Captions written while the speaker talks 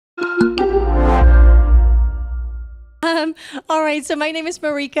All right, so my name is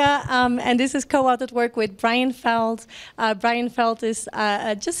Marieke, and this is co-authored work with Brian Veld. Brian Veld is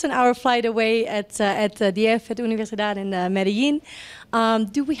just an hour flight away at the DF at Universidad in Medellin.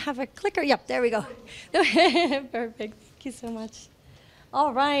 Do we have a clicker? Yep, there we go. Perfect, thank you so much.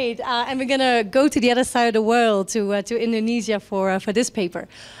 All right, and we're going to go to the other side of the world, to Indonesia for this paper.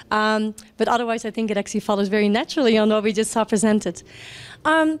 But otherwise, I think it actually follows very naturally on what we just saw presented.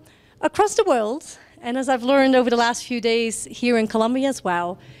 Across the world, and as I've learned over the last few days here in Colombia as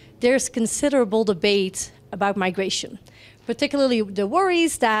well, there's considerable debate about migration, particularly the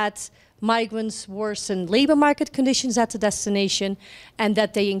worries that migrants worsen labor market conditions at the destination and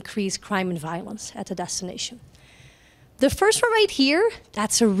that they increase crime and violence at the destination. The first one right here,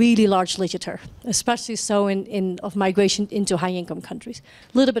 that's a really large literature, especially so of migration into high-income countries.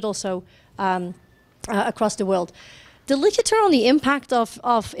 A little bit also across the world. The literature on the impact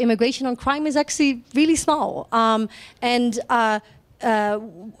of immigration on crime is actually really small, and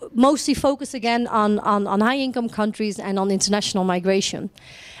mostly focused again on high-income countries and on international migration.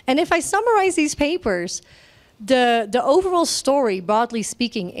 And if I summarize these papers, the overall story, broadly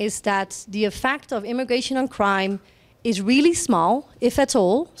speaking, is that the effect of immigration on crime is really small, if at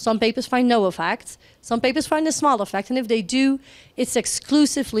all. Some papers find no effect, some papers find a small effect, and if they do, it's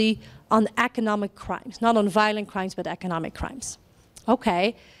exclusively on economic crimes, not on violent crimes, but economic crimes.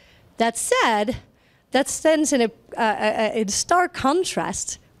 Okay, that said, that stands in stark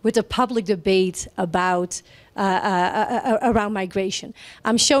contrast with the public debate about around migration.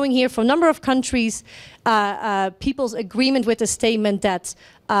 I'm showing here for a number of countries people's agreement with the statement that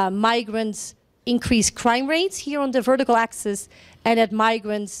migrants increase crime rates here on the vertical axis, and that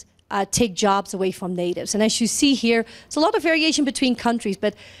migrants take jobs away from natives. And as you see here, it's a lot of variation between countries,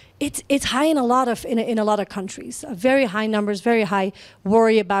 but it's high in a lot of countries. Very high numbers, very high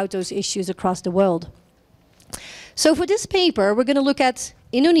worry about those issues across the world. So for this paper, we're going to look at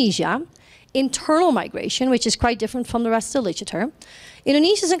Indonesia, internal migration, which is quite different from the rest of the literature.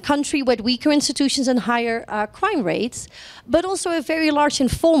 Indonesia is a country with weaker institutions and higher crime rates, but also a very large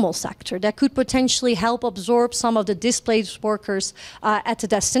informal sector that could potentially help absorb some of the displaced workers at the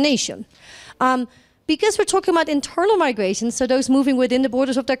destination. Because we're talking about internal migration, so those moving within the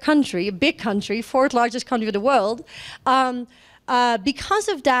borders of their country, a big country, fourth largest country of the world, because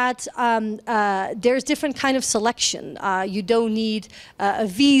of that, there's different kind of selection. You don't need a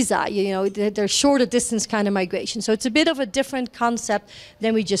visa. There's shorter distance kind of migration. So it's a bit of a different concept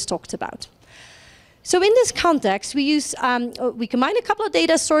than we just talked about. So in this context, we combine a couple of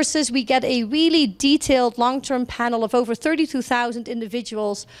data sources. We get a really detailed long-term panel of over 32,000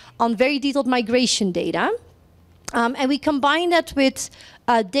 individuals on very detailed migration data. And we combine that with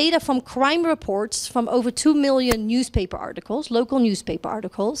data from crime reports from over 2 million newspaper articles, local newspaper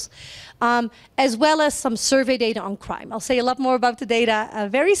articles, as well as some survey data on crime. I'll say a lot more about the data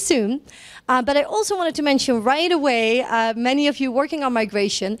very soon. But I also wanted to mention right away, many of you working on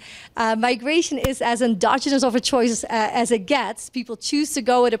migration, migration is as endogenous of a choice as it gets. People choose to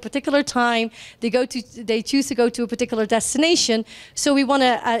go at a particular time. They choose to go to a particular destination. So we want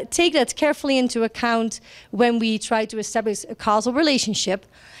to take that carefully into account when we try to establish a causal relationship.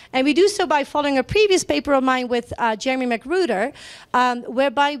 And we do so by following a previous paper of mine with Jeremy McRuder,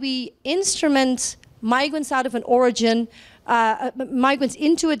 whereby we instrument migrants out of an origin, migrants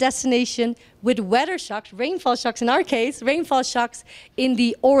into a destination with weather shocks, rainfall shocks in our case, rainfall shocks in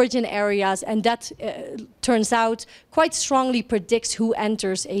the origin areas, and that turns out quite strongly predicts who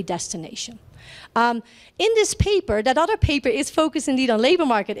enters a destination. In this paper, that other paper is focused indeed on labor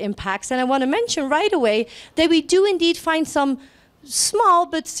market impacts, and I want to mention right away that we do indeed find some small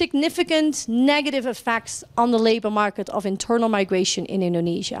but significant negative effects on the labor market of internal migration in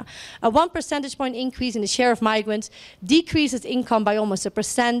Indonesia. A 1 percentage point increase in the share of migrants decreases income by almost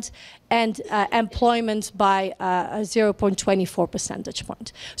 1% and employment by 0.24 percentage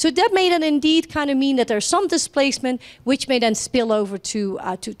point. So that may then indeed kind of mean that there's some displacement which may then spill over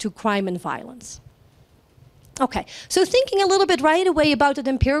to crime and violence. Okay, so thinking a little bit right away about an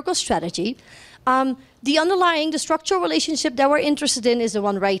empirical strategy, the structural relationship that we're interested in is the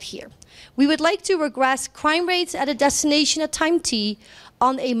one right here. We would like to regress crime rates at a destination at time t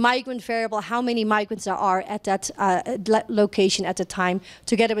on a migrant variable, how many migrants there are at that location at the time,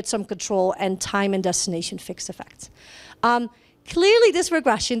 together with some control and time and destination fixed effects. Clearly this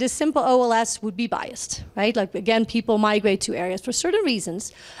regression, this simple OLS, would be biased, right? Like again, people migrate to areas for certain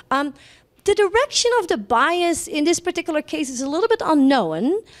reasons. The direction of the bias in this particular case is a little bit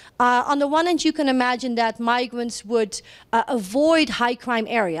unknown. On the one hand, you can imagine that migrants would avoid high crime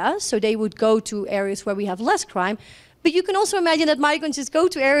areas, so they would go to areas where we have less crime. But you can also imagine that migrants just go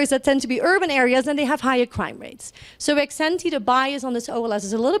to areas that tend to be urban areas and they have higher crime rates. So ex ante, the bias on this OLS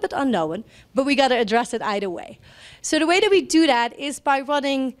is a little bit unknown, but we got to address it either way. So the way that we do that is by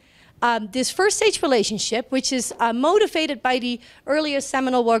running this first stage relationship, which is motivated by the earlier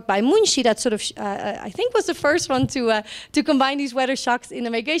seminal work by Munshi, that sort of, I think was the first one to combine these weather shocks in the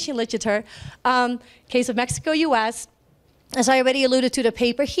migration literature. Case of Mexico, US. As I already alluded to the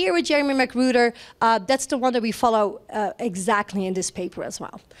paper here with Jeremy Magruder, that's the one that we follow exactly in this paper as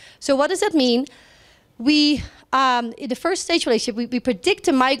well. So what does that mean? We, in the first stage relationship, we predict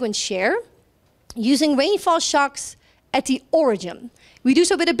the migrant share using rainfall shocks at the origin. We do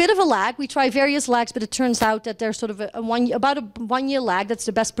so with a bit of a lag. We try various lags, but it turns out that there's sort of about a 1 year lag. That's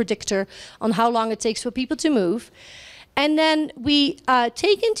the best predictor on how long it takes for people to move. And then we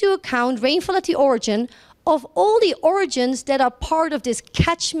take into account rainfall at the origin of all the origins that are part of this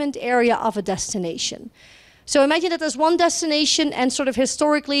catchment area of a destination. So imagine that there's one destination and sort of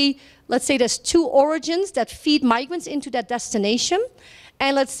historically, let's say there's 2 origins that feed migrants into that destination.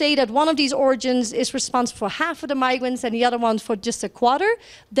 And let's say that one of these origins is responsible for half of the migrants and the other one for just a quarter,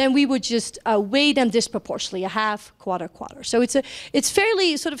 then we would just weigh them disproportionately, a half, quarter, quarter. So it's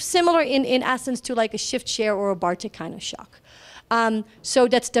fairly sort of similar in essence to like a shift share or a Bartik kind of shock. So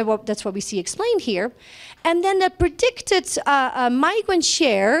that's what we see explained here. And then the predicted migrant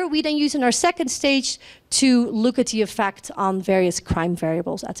share, we then use in our second stage to look at the effect on various crime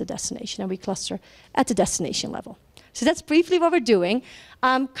variables at the destination. And we cluster at the destination level. So that's briefly what we're doing.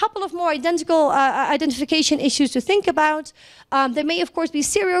 Couple of more identification issues to think about. There may, of course, be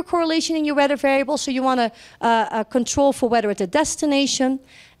serial correlation in your weather variable, so you want to control for weather at the destination.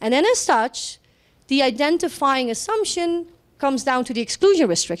 And then as such, the identifying assumption comes down to the exclusion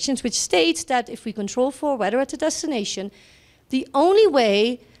restrictions, which states that if we control for weather at the destination, the only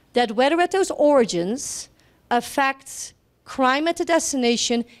way that weather at those origins affects crime at the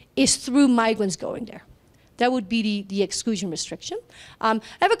destination is through migrants going there. That would be the exclusion restriction. I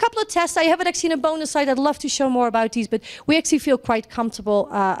have a couple of tests. I have it actually in a bonus slide. I'd love to show more about these, but we actually feel quite comfortable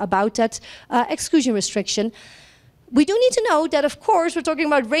about that exclusion restriction. We do need to know that, of course, we're talking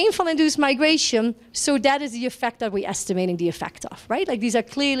about rainfall-induced migration, so that is the effect that we're estimating the effect of, right? Like these are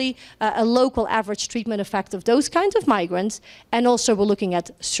clearly a local average treatment effect of those kinds of migrants, and also we're looking at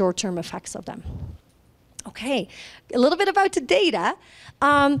short-term effects of them. Okay, a little bit about the data.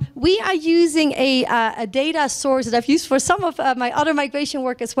 We are using a data source that I've used for some of my other migration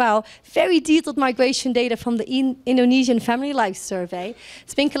work as well. Very detailed migration data from the Indonesian Family Life Survey.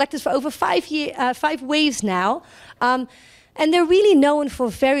 It's been collected for over 5 waves now. And they're really known for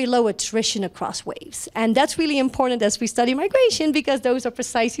very low attrition across waves. And that's really important as we study migration, because those are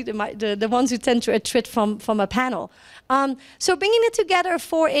precisely the ones who tend to attrit from a panel. So bringing it together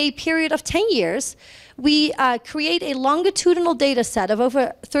for a period of 10 years, we create a longitudinal data set of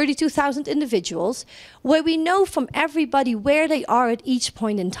over 32,000 individuals, where we know from everybody where they are at each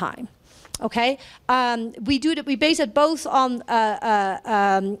point in time. Okay, we base it both on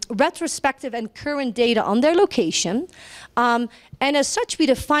retrospective and current data on their location. And as such, we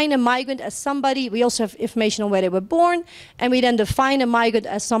define a migrant as somebody, we also have information on where they were born, and we then define a migrant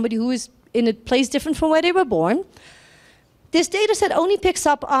as somebody who is in a place different from where they were born. This data set only picks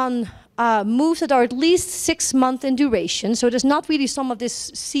up on moves that are at least 6 months in duration, so there's not really some of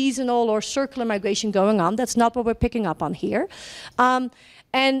this seasonal or circular migration going on. That's not what we're picking up on here.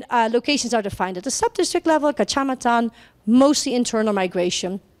 And locations are defined at the sub-district level, kacamatan, mostly internal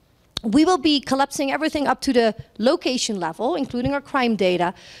migration. We will be collapsing everything up to the location level, including our crime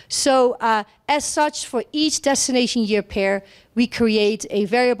data. So as such, for each destination year pair, we create a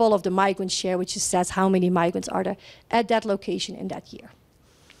variable of the migrant share, which says how many migrants are there at that location in that year.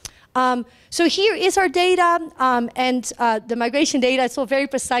 So here is our data, and the migration data is all very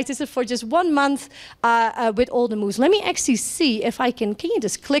precise. This is for just 1 month with all the moves. Let me actually see if I can you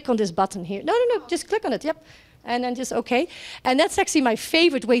just click on this button here? No, just click on it, yep. And then just okay. And that's actually my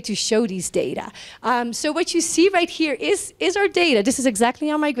favorite way to show these data. So what you see right here is our data. This is exactly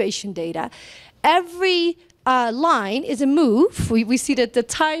our migration data. Every line is a move. We see that the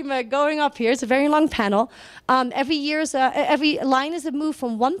time going up here. It's a very long panel. Every line is a move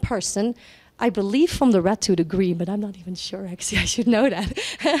from one person. I believe from the red to the green, but I'm not even sure, actually. I should know that.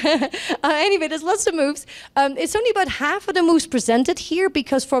 Anyway, there's lots of moves. It's only about half of the moves presented here,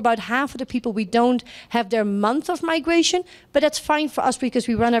 because for about half of the people, we don't have their month of migration, but that's fine for us because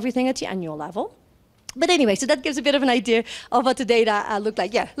we run everything at the annual level. But anyway, so that gives a bit of an idea of what the data look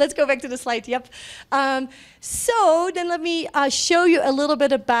like. Yeah, let's go back to the slide, yep. So then let me show you a little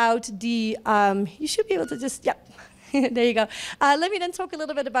bit about the, you should be able to just, yep. There you go. Let me then talk a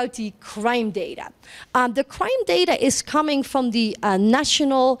little bit about the crime data. The crime data is coming from the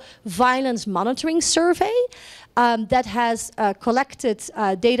National Violence Monitoring Survey that has collected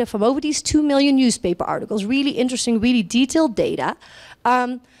data from over these 2 million newspaper articles. Really interesting, really detailed data.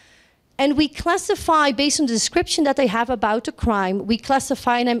 And we classify, based on the description that they have about the crime, we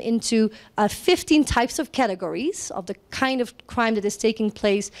classify them into 15 types of categories of the kind of crime that is taking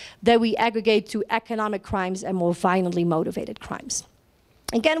place that we aggregate to economic crimes and more violently motivated crimes.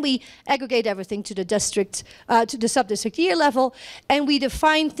 Again, we aggregate everything to the district, to the sub-district year level, and we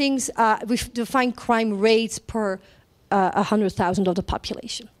define things, we define crime rates per 100,000 of the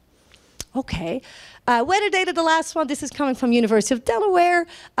population. Okay. Weather data, the last one, this is coming from University of Delaware,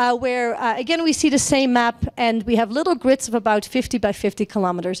 where again we see the same map, and we have little grids of about 50 by 50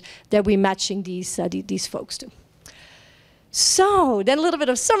 kilometers that we're matching these folks to. So then a little bit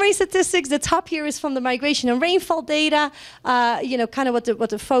of summary statistics. The top here is from the migration and rainfall data, you know, kind of what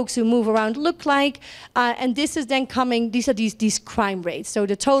the folks who move around look like. And this is then coming, these are these crime rates. So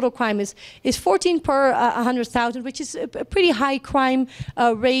the total crime is 14 per 100,000, which is a pretty high crime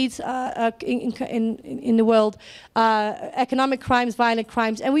rate in the world. Economic crimes, violent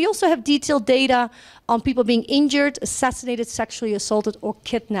crimes. And we also have detailed data on people being injured, assassinated, sexually assaulted, or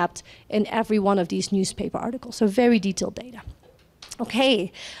kidnapped in every one of these newspaper articles. So very detailed data.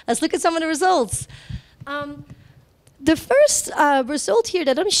 Okay, let's look at some of the results. The first result here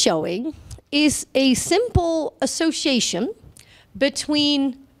that I'm showing is a simple association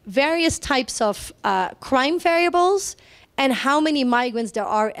between various types of crime variables and how many migrants there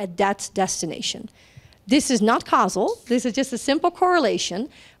are at that destination. This is not causal. This is just a simple correlation,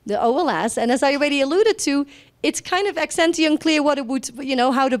 the OLS. And as I already alluded to, it's kind of ex ante unclear what it would, you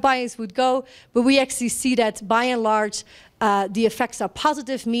know, how the bias would go. But we actually see that by and large, the effects are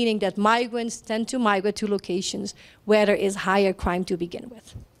positive, meaning that migrants tend to migrate to locations where there is higher crime to begin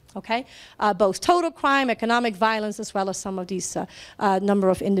with. Okay, both total crime, economic violence, as well as some of these number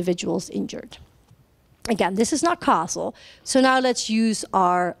of individuals injured. Again, this is not causal. So now let's use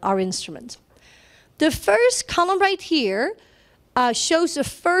our instrument. The first column right here shows the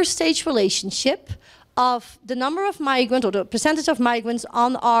first stage relationship of the number of migrants, or the percentage of migrants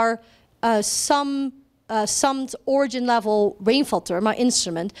on our summed origin level rainfall term, our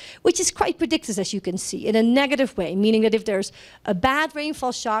instrument, which is quite predictive, as you can see, in a negative way, meaning that if there's a bad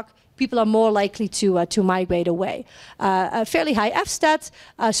rainfall shock, people are more likely to migrate away. A fairly high F-stat,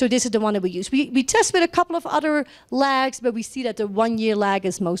 so this is the one that we use. We test with a couple of other lags, but we see that the 1 year lag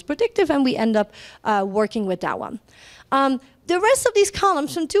is most predictive, and we end up working with that one. The rest of these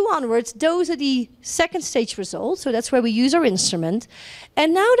columns, from 2 onwards, those are the second stage results, so that's where we use our instrument.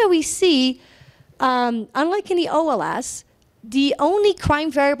 And now that we see, unlike in the OLS, the only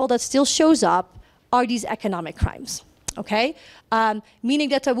crime variable that still shows up are these economic crimes. Okay, meaning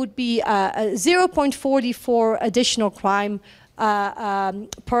that there would be 0.44 additional crime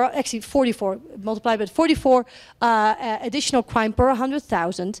per, actually 44 multiplied by 44 additional crime per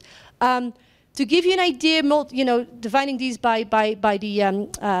 100,000. To give you an idea, you know, dividing these by the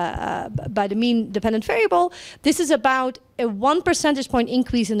mean dependent variable, this is about a 1 percentage point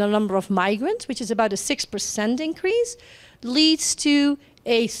increase in the number of migrants, which is about a 6% increase, leads to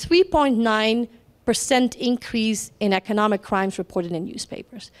a 3.9% increase in economic crimes reported in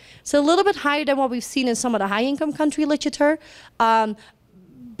newspapers. So a little bit higher than what we've seen in some of the high-income country literature, but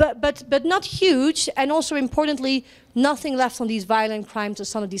not huge, and also importantly, nothing left on these violent crimes or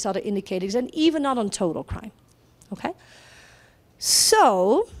some of these other indicators, and even not on total crime. Okay?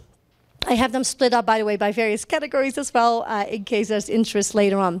 So I have them split up, by the way, by various categories as well, in case there's interest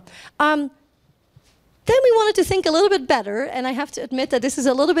later on. Then we wanted to think a little bit better, and I have to admit that this is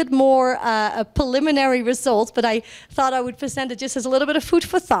a little bit more a preliminary result, but I thought I would present it just as a little bit of food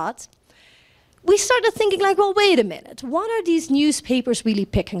for thought. We started thinking like, well, wait a minute, what are these newspapers really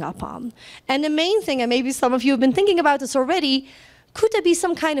picking up on? And the main thing, and maybe some of you have been thinking about this already, could there be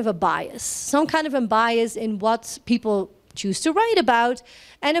some kind of a bias? Some kind of a bias in what people choose to write about?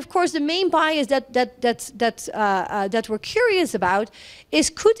 And of course, the main bias that we're curious about is,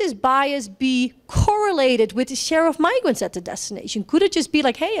 could this bias be correlated with the share of migrants at the destination? Could it just be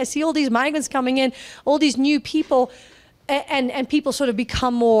like, hey, I see all these migrants coming in, all these new people, and people sort of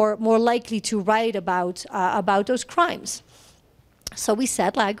become more likely to write about those crimes? So we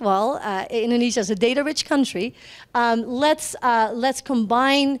said, like, well, Indonesia is a data-rich country. Let's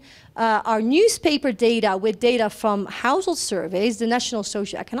combine our newspaper data with data from household surveys, the National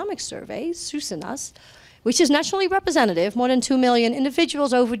Socioeconomic Survey, Susenas, which is nationally representative, more than 2 million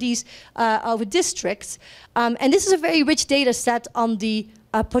individuals over these over districts. And this is a very rich data set on the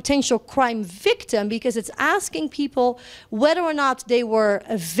potential crime victim, because it's asking people whether or not they were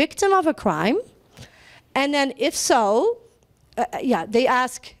a victim of a crime. And then if so, they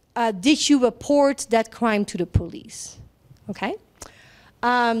ask, did you report that crime to the police? Okay.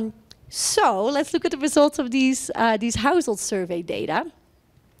 So let's look at the results of these household survey data.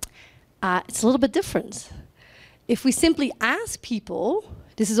 It's a little bit different. If we simply ask people,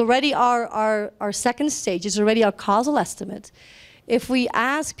 this is already our second stage, it's already our causal estimate. If we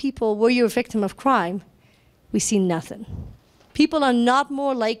ask people, were you a victim of crime? We see nothing. People are not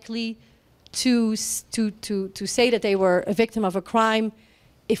more likely to say that they were a victim of a crime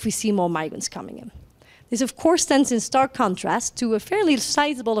if we see more migrants coming in. This, of course, stands in stark contrast to a fairly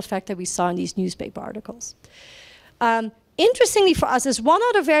sizable effect that we saw in these newspaper articles. Interestingly for us, there's one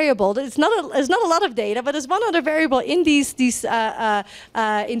other variable. It's not a lot of data, but there's one other variable in these data,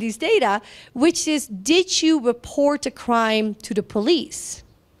 which is, did you report a crime to the police?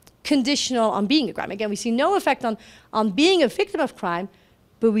 Conditional on being a crime. Again, we see no effect on being a victim of crime,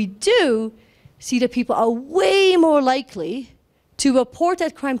 but we do see that people are way more likely to report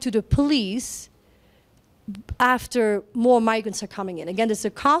that crime to the police after more migrants are coming in. Again, there's a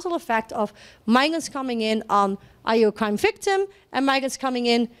causal effect of migrants coming in on, are you a crime victim? And migrants coming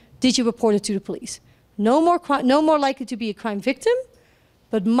in, did you report it to the police? No more likely to be a crime victim,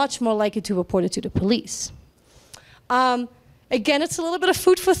 but much more likely to report it to the police. Again, it's a little bit of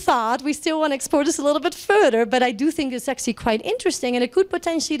food for thought. We still want to explore this a little bit further, but I do think it's actually quite interesting, and it could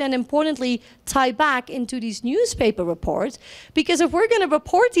potentially then importantly tie back into these newspaper reports, because if we're going to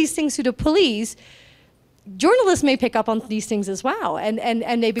report these things to the police, journalists may pick up on these things as well,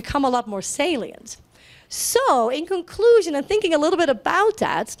 and they become a lot more salient. So, in conclusion, and thinking a little bit about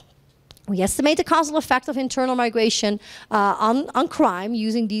that, we estimate the causal effect of internal migration on crime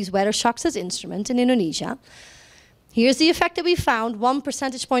using these weather shocks as instruments in Indonesia. Here's the effect that we found. 1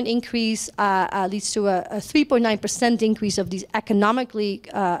 percentage point increase leads to a 3.9% increase of these economically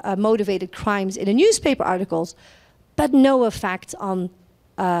motivated crimes in the newspaper articles, but no effect on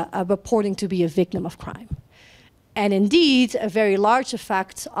reporting to be a victim of crime. And indeed, a very large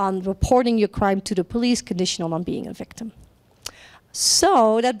effect on reporting your crime to the police, conditional on being a victim.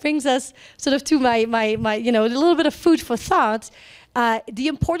 So that brings us sort of to my you know, a little bit of food for thought. The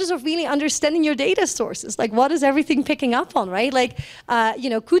importance of really understanding your data sources. Like, what is everything picking up on, right? Like, you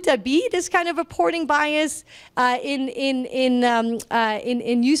know, could there be this kind of reporting bias in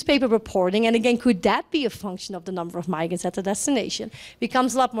newspaper reporting? And again, could that be a function of the number of migrants at the destination?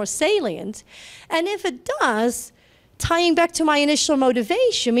 Becomes a lot more salient. And if it does, tying back to my initial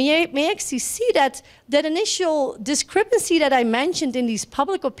motivation, may actually see that initial discrepancy that I mentioned in these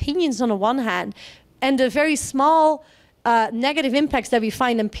public opinions on the one hand, and the very small negative impacts that we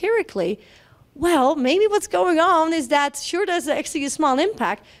find empirically. Well, maybe what's going on is that, sure, there's actually a small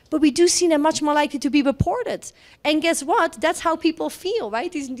impact, but we do see them much more likely to be reported. And guess what? That's how people feel, right?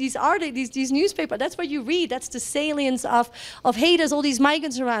 These newspapers, that's what you read. That's the salience of, hey, there's all these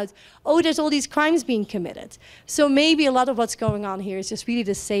migrants around. Oh, there's all these crimes being committed. So maybe a lot of what's going on here is just really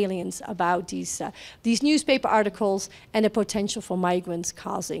the salience about these newspaper articles and the potential for migrants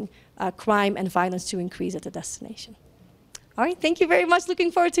causing crime and violence to increase at the destination. All right, thank you very much.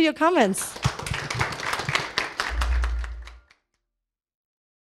 Looking forward to your comments.